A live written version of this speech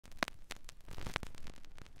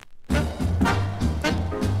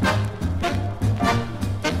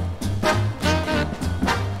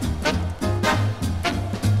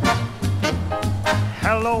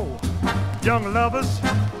young lovers,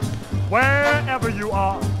 wherever you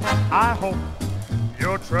are, I hope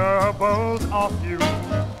your troubles are few.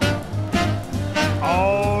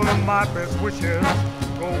 All of my best wishes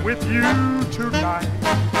go with you tonight.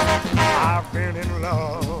 I've been in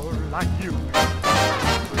love like you.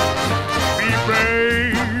 Be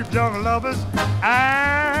brave, young lovers,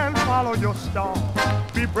 and follow your star.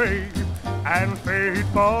 Be brave and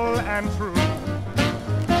faithful and true.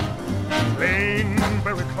 Cling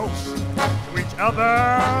very close to each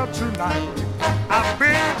other tonight. I've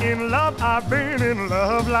been in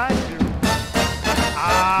love like you.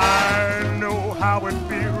 I know how it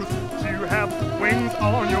feels to have wings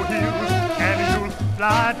on your heels, and you'll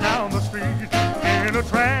fly down the street in a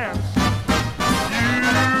trance.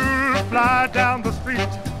 You'll fly down the street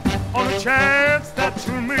on a chance that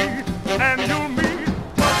you'll meet, and you'll meet,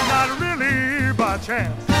 but not really by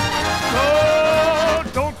chance. So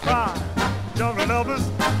don't cry, young lovers,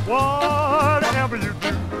 whatever you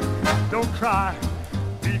do, don't cry,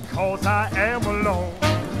 because I am alone.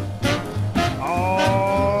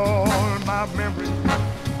 All my memories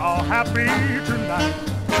are happy tonight.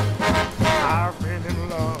 I've been in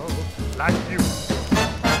love like you.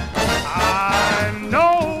 I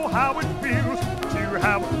know how it feels to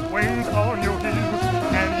have wings on your heels,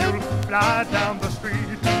 and you'll fly down the street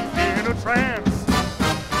in a trance.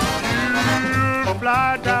 You'll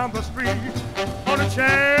fly down the street on a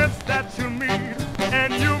chance that you'll meet,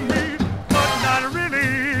 and you'll meet, but not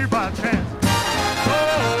really by chance.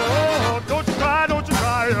 Oh, don't you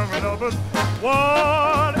cry, young lovers,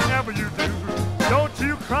 whatever you do, don't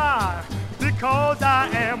you cry, because I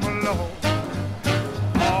am alone.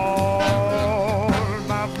 All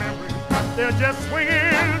my memories, they're just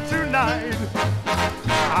swinging tonight.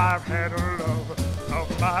 I've had a love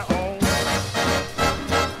of my own.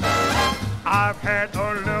 I've had a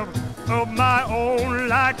love of my own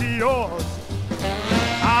like yours.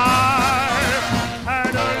 I've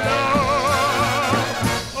had a love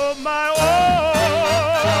of my own.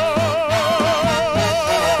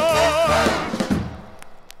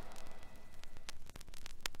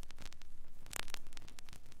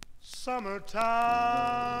 Summertime,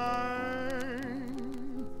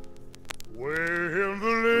 when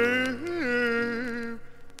the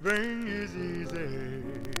living is easy,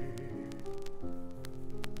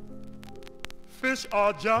 fish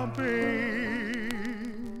are jumping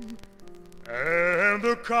and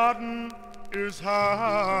the cotton is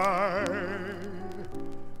high.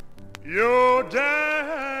 Your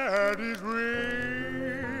daddy's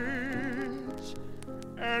rich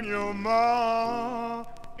and your ma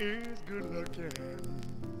is good looking.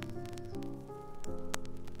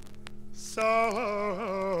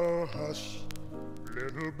 So hush,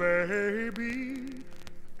 little baby,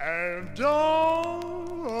 and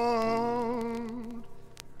don't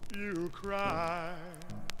you cry.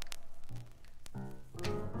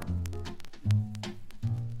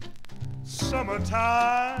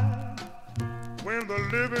 Summertime, when the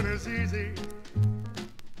living is easy,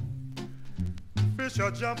 fish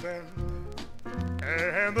are jumping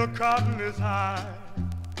and the cotton is high.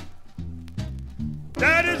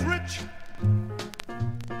 Daddy's rich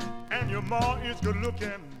and your ma is good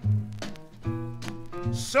looking.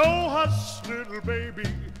 So hush, little baby,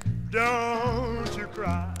 don't you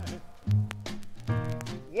cry.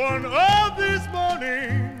 One of these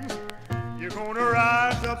mornings you're gonna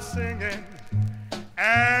rise up singing,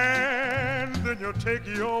 and then you'll take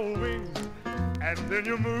your wings and then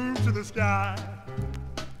you'll move to the sky.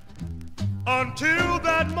 Until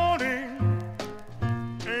that morning,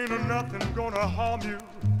 ain't nothing gonna harm you,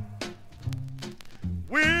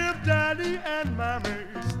 with Daddy and Mommy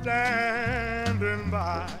standing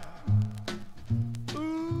by.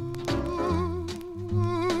 Ooh,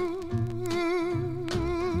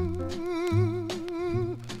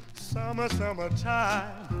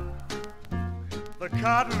 summertime, the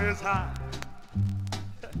cotton is high.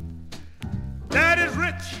 Daddy's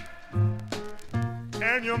rich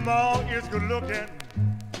and your ma is good looking.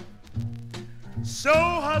 So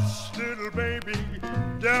hush, little baby,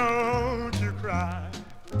 don't you cry.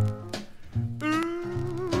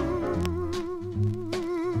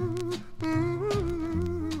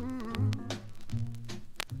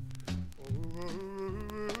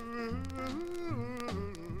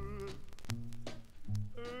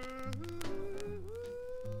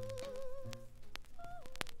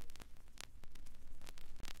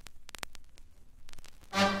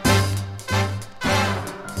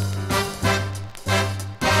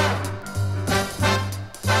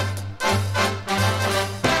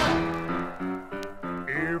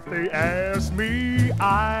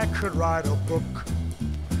 I could write a book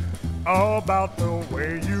about the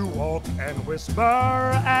way you walk and whisper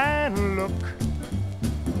and look.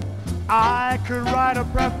 I could write a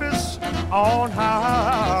preface on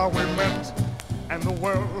how we met, and the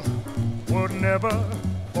world would never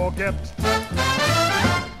forget.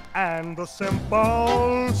 And the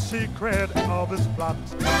simple secret of this plot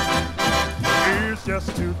is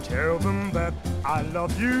just to tell them that I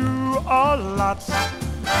love you a lot.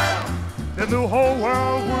 Then the whole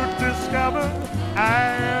world would discover,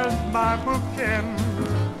 as my book ends,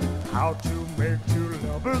 how to make two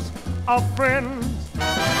lovers of friends.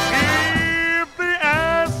 If they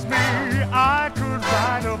asked me, I could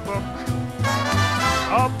write a book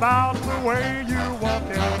about the way you walk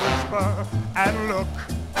and whisper and look.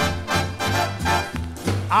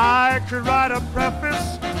 I could write a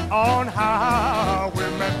preface on how we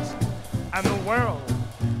met, and the world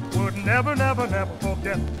would never, never, never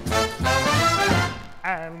forget.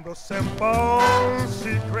 And the simple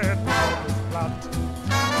secret of this plot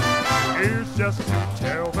is just to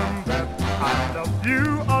tell them that I love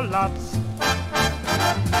you a lot.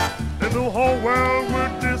 Then the whole world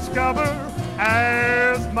would discover,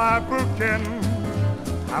 as my book ends,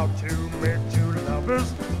 how to make two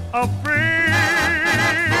lovers a friend.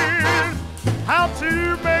 How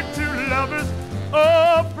to make two lovers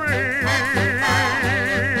a friend.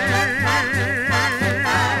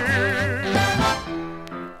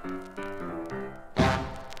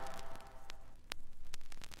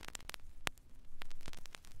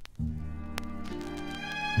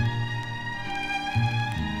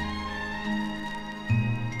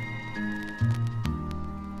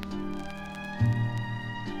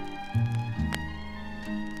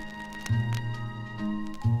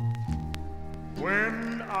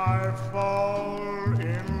 When I fall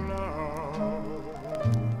in love,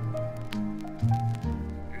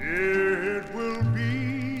 it will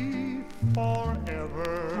be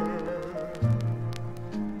forever,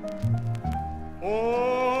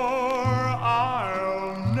 or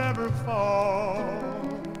I'll never fall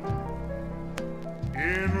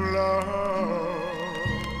in love.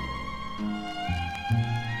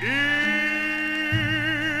 In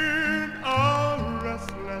a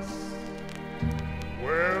restless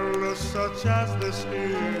world such as this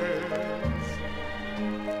is,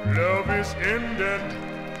 love is ended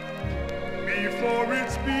before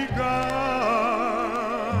it's begun,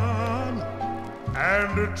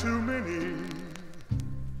 and too many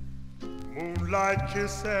moonlight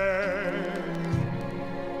kisses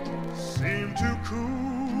seem to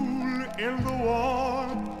cool in the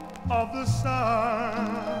warmth of the sun.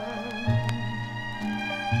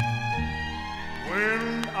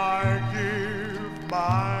 When I give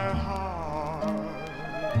my heart,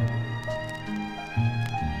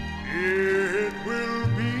 it will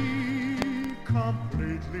be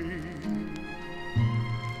completely,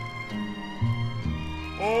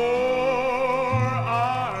 or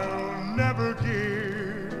I'll never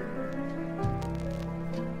give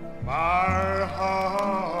my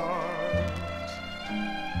heart.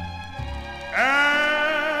 And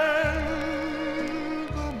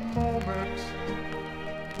the moment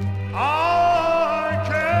I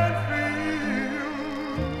can feel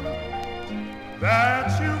that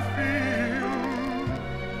you feel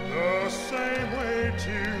the same way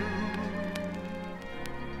too,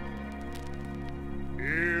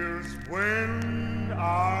 is when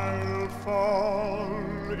I'll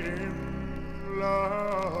fall in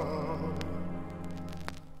love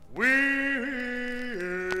with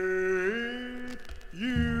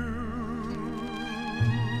you.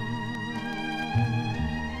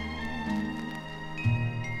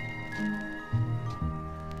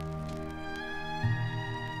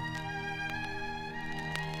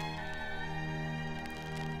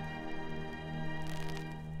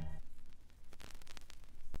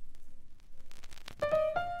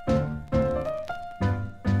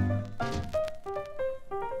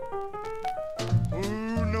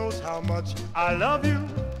 Who knows how much I love you,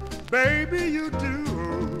 baby, you do.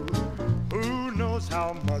 Who knows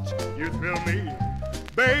how much you thrill me,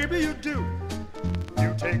 baby, you do.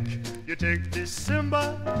 You take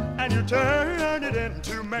December and you turn it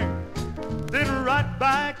into May. Then right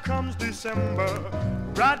back comes December,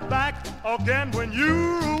 right back again when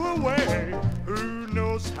you're away. Who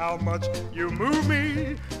knows how much you move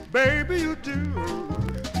me, baby, you do.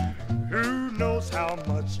 Who knows how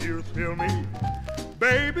much you thrill me,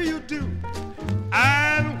 baby, you do.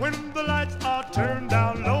 And when the lights are turned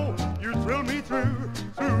down low, you thrill me through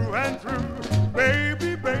and through.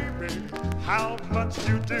 Baby, baby, how much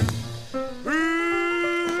you do. Who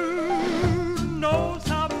knows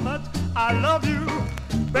how much I love you,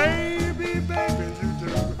 baby, baby, you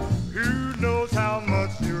do. Who knows how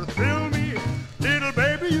much you thrill me, little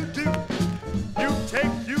baby, you do.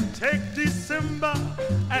 September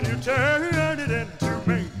and you turn it into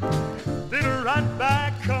May. Then right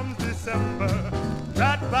back comes December,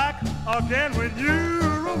 right back again when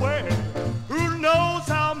you're away. Who knows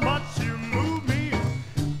how much you move me,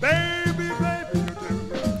 baby, baby, you do.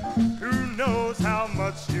 Who knows how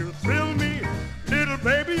much you thrill me, little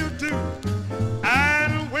baby, you do.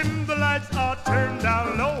 And when the lights are turned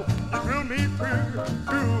down low, you thrill me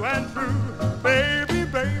through and through. Baby,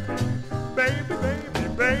 baby, baby, baby,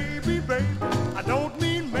 baby, baby. I don't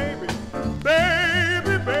mean maybe,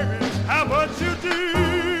 baby, baby, how much you do.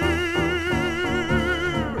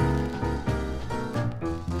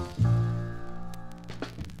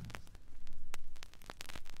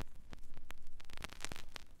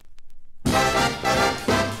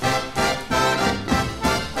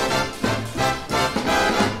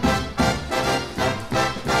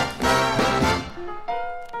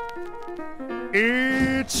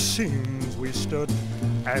 It seems we stood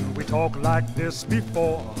and we talked like this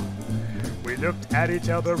before. We looked at each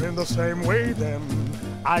other in the same way then.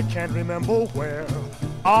 I can't remember where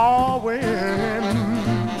or when.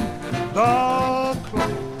 The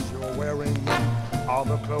clothes you're wearing are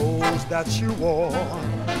the clothes that you wore.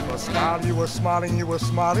 The smile you were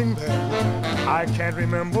smiling then. I can't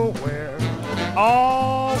remember where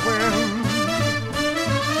or when.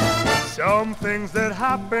 Some things that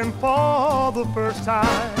happen for the first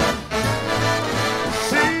time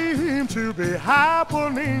seem to be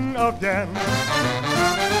happening again.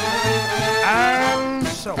 And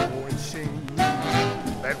so it seems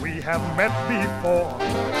that we have met before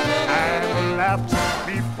and laughed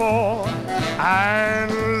before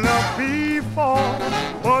and loved before.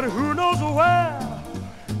 But who knows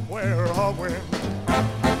where or when.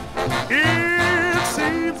 It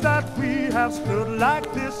seems that we have stood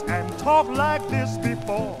like this and talked like this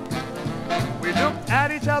before. We looked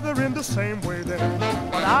at each other in the same way then,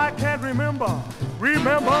 but I can't remember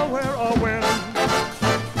where or when.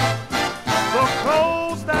 The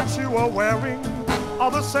clothes that you are wearing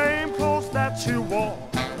are the same clothes that you wore.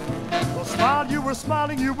 The smile you were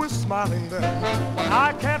smiling then, but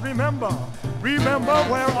I can't remember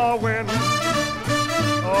where or when.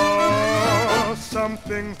 Oh, some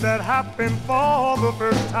things that happen for the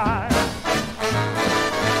first time,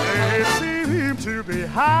 they seem to be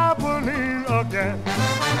happening again.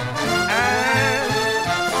 And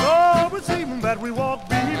so it seems that we walked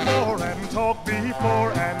before and talked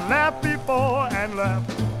before and laughed before and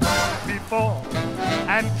laughed before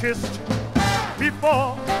and kissed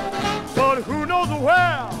before. But who knows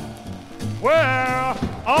where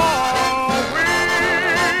are we?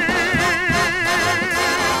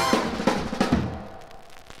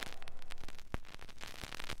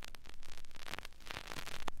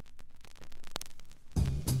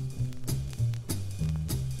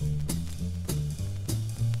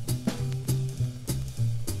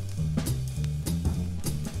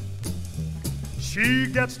 She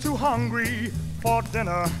gets too hungry for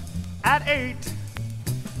dinner at 8.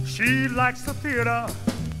 She likes the theater,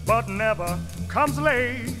 but never comes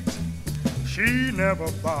late. She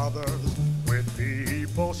never bothers with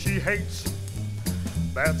people she hates.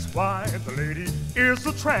 That's why the lady is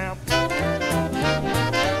a tramp.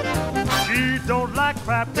 She don't like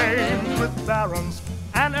crap games with barons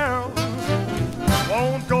and earls.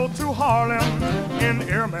 Won't go to Harlem in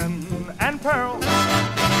ermine and pearls.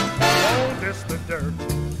 Won't dish the dirt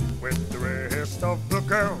with the rest of the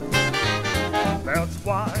girls. That's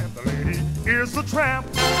why the lady is a tramp.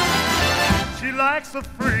 She likes the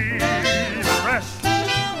free, fresh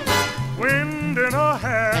wind in her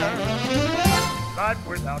hair. Life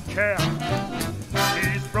without care.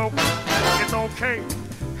 She's broke, it's okay.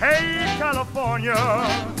 Hey, California,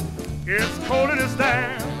 it's cold and it's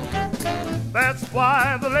damp. That's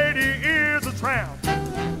why the lady is a tramp.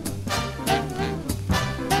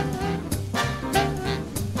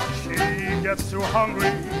 She gets too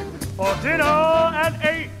hungry for dinner at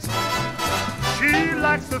 8. She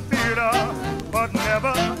likes the theater, but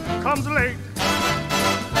never comes late.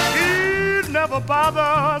 She never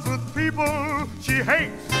bothers with people she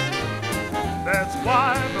hates. That's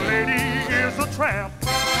why the lady is a tramp.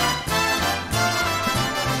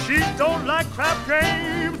 She don't like crap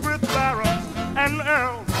games with barons and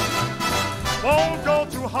earls. Won't go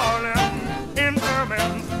to Harlem in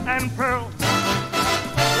ermines and pearls.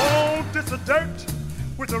 Won't dish the dirt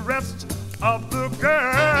with the rest of the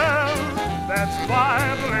girls. That's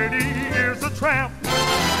why the lady is a tramp.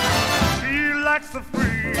 She likes the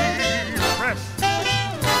free, fresh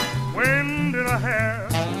wind in her hair.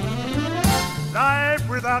 Life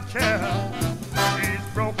without care. She's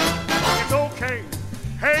broken, it's okay.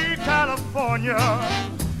 Hey, California,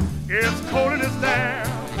 it's cold and it's damp.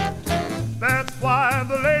 That's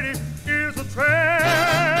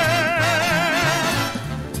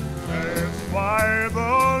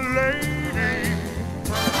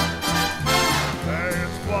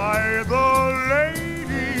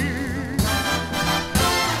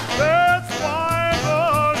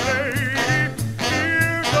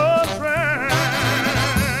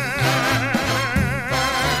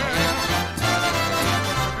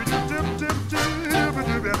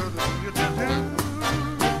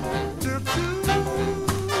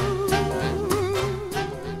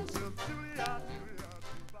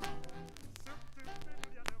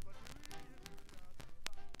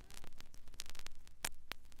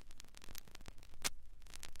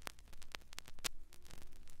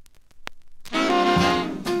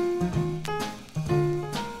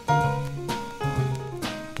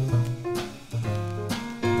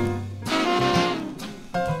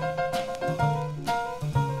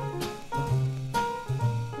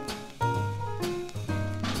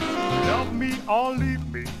or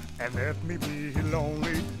leave me and let me be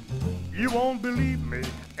lonely. You won't believe me,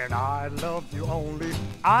 and I love you only.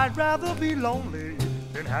 I'd rather be lonely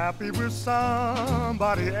than happy with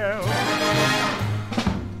somebody else.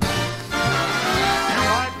 You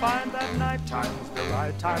might find that nighttime's the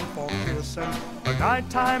right time for kissing, but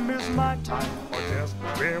nighttime is my time for just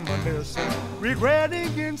reminiscing,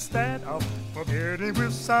 regretting instead of forgetting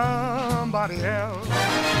with somebody else.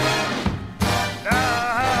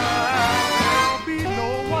 There'll be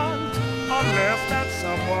no one unless that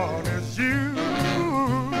someone is you.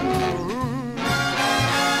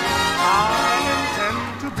 I intend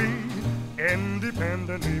to be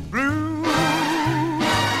independently blue.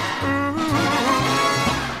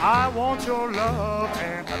 I want your love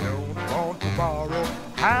and I don't want to borrow.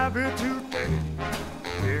 Have it today,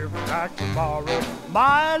 give back tomorrow.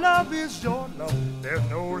 My love is your love, there's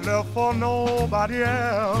no love for nobody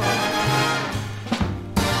else.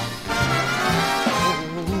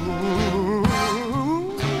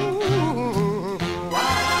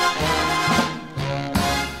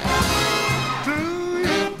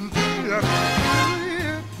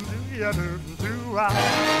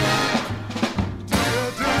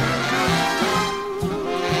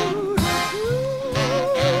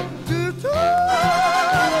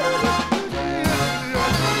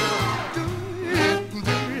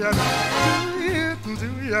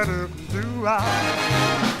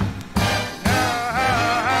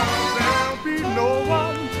 There'll be no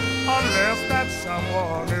one unless that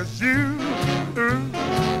someone is you.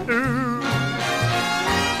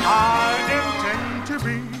 I intend to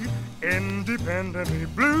be independently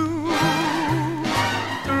blue.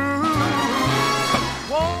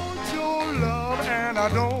 Want your love and I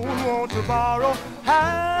don't want to borrow.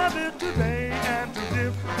 Have it today and to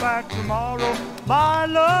give back tomorrow. My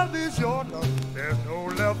love is your love, there's no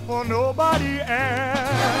love for nobody else.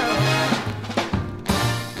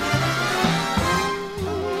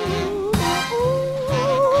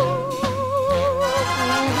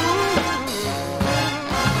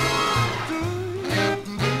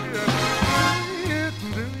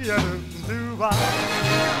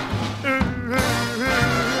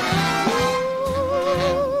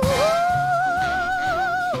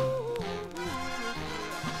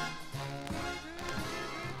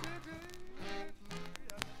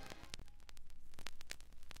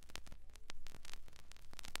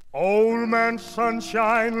 Old man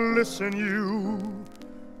sunshine, listen you,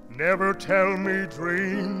 never tell me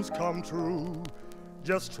dreams come true.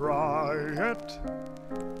 Just try it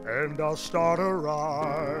and I'll start a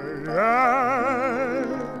riot.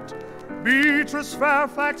 Beatrice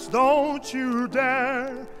Fairfax, don't you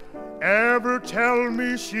dare ever tell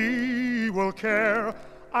me she will care.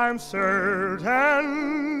 I'm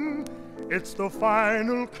certain it's the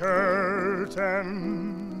final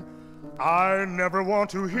curtain. I never want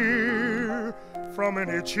to hear from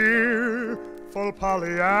any cheerful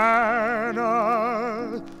Pollyanna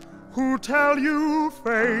who tell you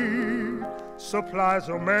fate supplies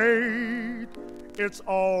a mate. It's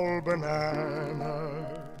all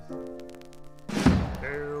bananas.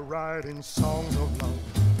 They're writing songs of love,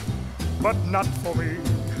 but not for me.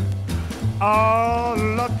 Ah,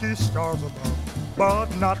 lucky stars above,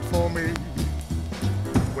 but not for me.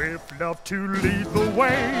 With love to lead the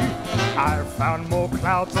way, I found more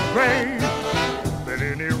clouds of gray than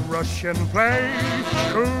any Russian play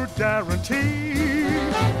could guarantee.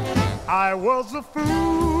 I was a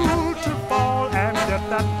fool to fall and get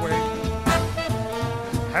that way.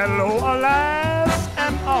 Hello, alas,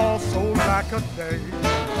 and also lack a day.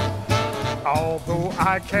 Although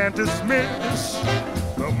I can't dismiss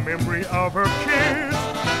the memory of her kiss,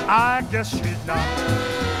 I guess she's not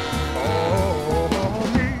for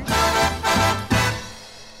me.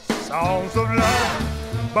 Songs of love,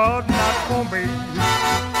 but not for me.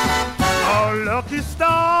 All lucky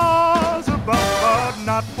stars above, but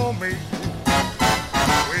not for me.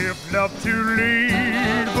 With love to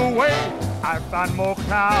lead the way, I find more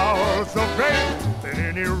clouds of gray than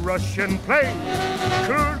any Russian play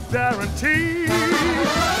could guarantee.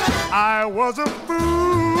 I was a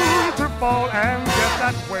fool to fall and get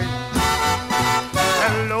that way.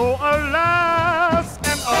 Hello, alas,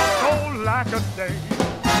 and also lack a day.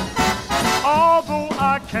 Although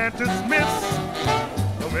I can't dismiss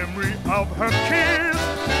the memory of her kiss,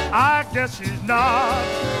 I guess she's not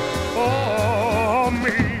for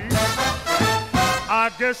me. I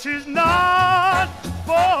guess she's not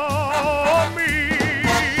for me.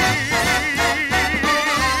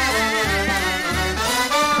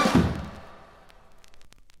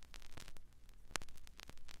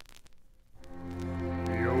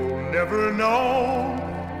 You'll never know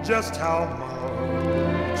just how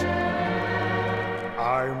much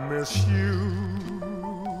I miss you.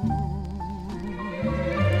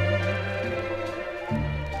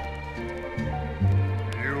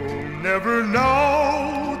 You'll never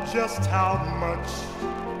know just how much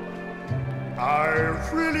I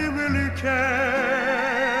really, really care.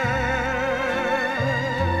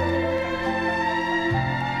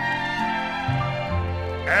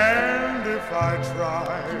 And if I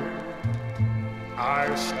tried,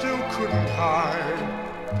 I still couldn't hide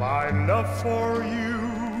my love for you.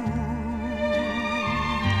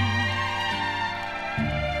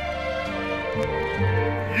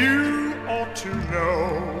 You ought to know,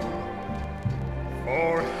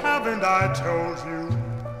 for haven't I told you,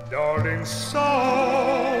 darling, so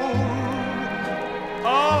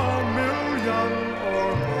a million or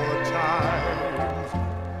more times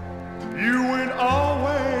you went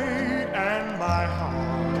away and my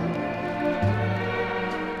heart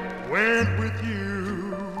went with you.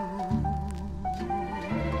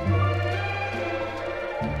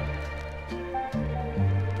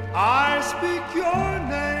 I speak your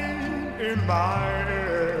name in my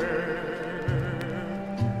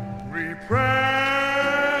every prayer.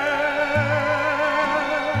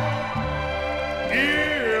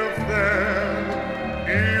 If there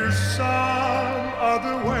is some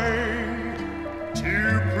other way to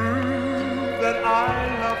prove that I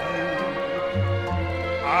love you,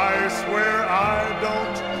 I swear I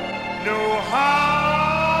don't know how.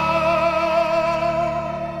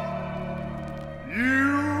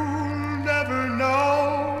 You'll never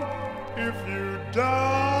know if you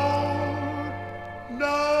don't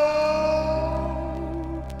know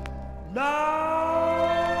now.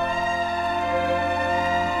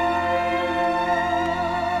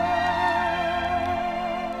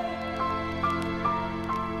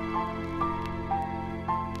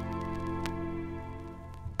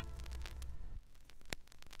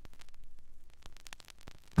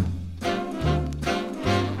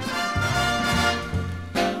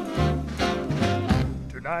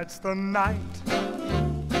 Tonight's the night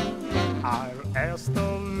I'll ask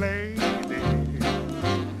the lady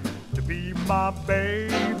to be my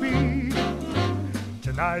baby.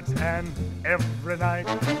 Tonight and every night.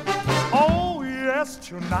 Oh yes,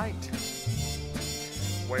 tonight.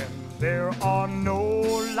 When there are no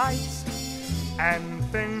lights and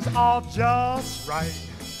things are just right,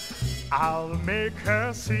 I'll make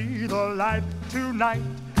her see the light tonight.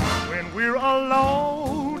 When we're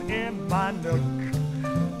alone in my nook,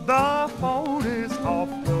 the phone is off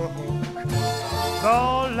the hook,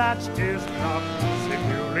 the latch is locked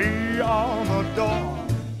securely on the door.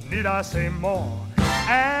 Need I say more?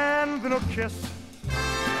 And then a kiss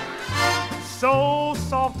so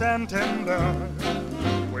soft and tender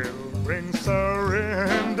will bring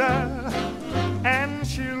surrender, and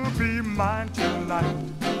she'll be mine tonight,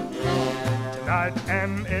 tonight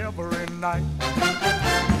and every night.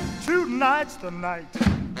 Tonight's the night.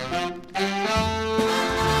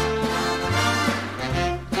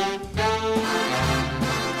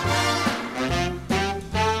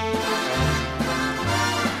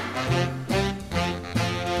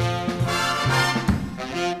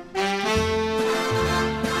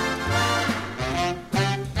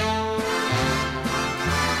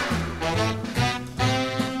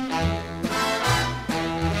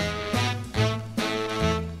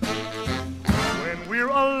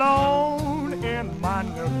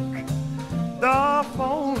 The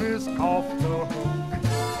phone is off the hook,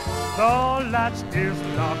 the latch is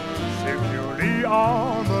locked securely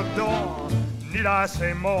on the door. Need I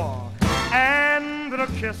say more? And a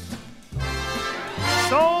kiss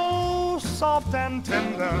so soft and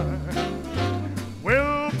tender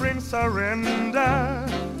will bring surrender,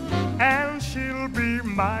 and she'll be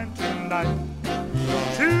mine tonight,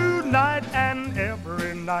 tonight and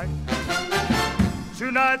every night.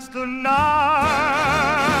 Tonight's the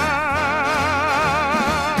night.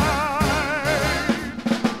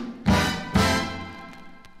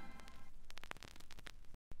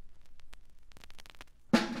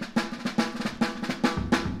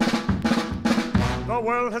 The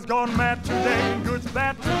world has gone mad today, good's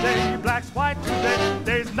bad today, black's white today,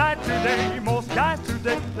 day's night today. Most guys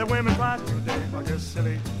today, their women cry today, but they're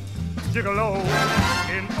silly gigolo.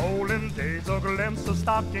 In olden days, a glimpse of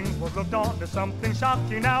stockings was looked on as something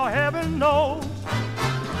shocking. Now heaven knows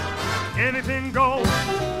anything goes.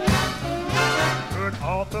 Good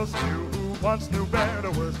authors knew who once knew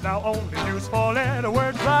better words, now only use four-letter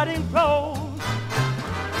words writing prose.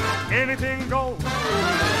 Anything goes.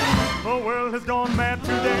 The world has gone mad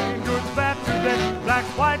today, good's bad today, black's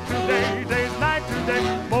white today, day's night today.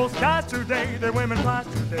 Most guys today, their women cry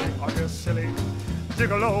today, are just silly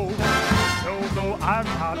gigolos. So though I'm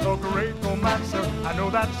not a great romancer, I know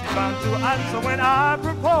that she's bound to answer when I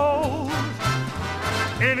propose.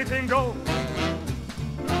 Anything goes.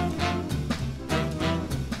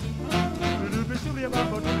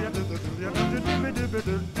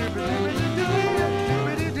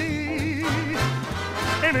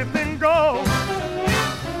 Anything goes.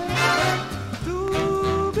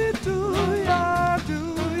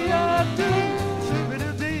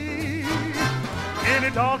 Any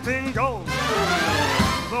tall thing goes.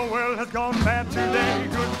 The world has gone bad today,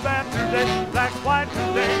 good bad today, black white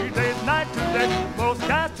today, day's night today. Most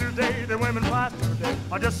guys today, the women wives today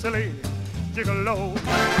are just silly gigolo.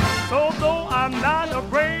 So though I'm not a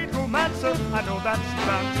great romancer, I know that she's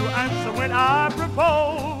bound to answer when I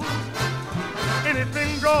propose.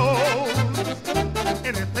 Anything goes,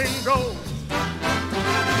 anything goes,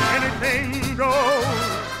 anything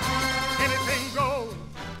goes.